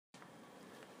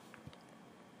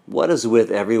What is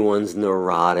with everyone's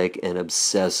neurotic and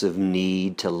obsessive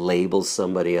need to label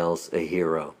somebody else a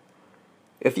hero?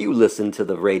 If you listen to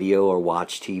the radio or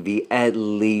watch TV at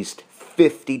least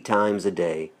 50 times a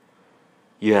day,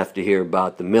 you have to hear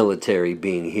about the military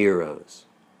being heroes.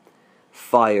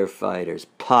 Firefighters,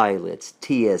 pilots,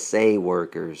 TSA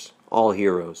workers, all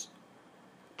heroes.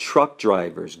 Truck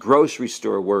drivers, grocery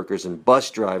store workers, and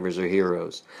bus drivers are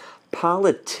heroes.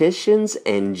 Politicians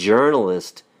and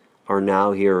journalists are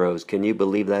now heroes. Can you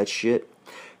believe that shit?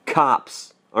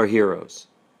 Cops are heroes.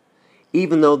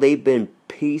 Even though they've been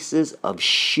pieces of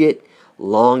shit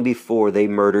long before they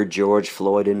murdered George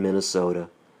Floyd in Minnesota.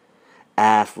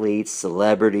 Athletes,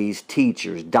 celebrities,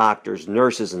 teachers, doctors,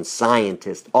 nurses, and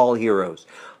scientists, all heroes.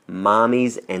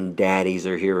 Mommies and daddies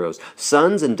are heroes.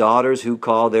 Sons and daughters who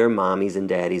call their mommies and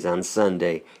daddies on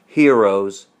Sunday,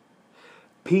 heroes.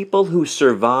 People who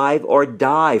survive or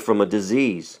die from a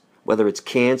disease, whether it's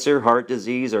cancer, heart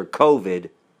disease, or COVID,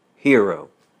 hero.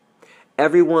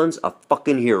 Everyone's a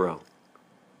fucking hero.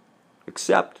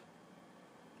 Except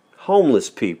homeless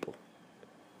people.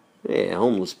 Yeah,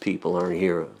 homeless people aren't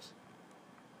heroes.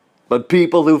 But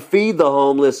people who feed the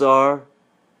homeless are.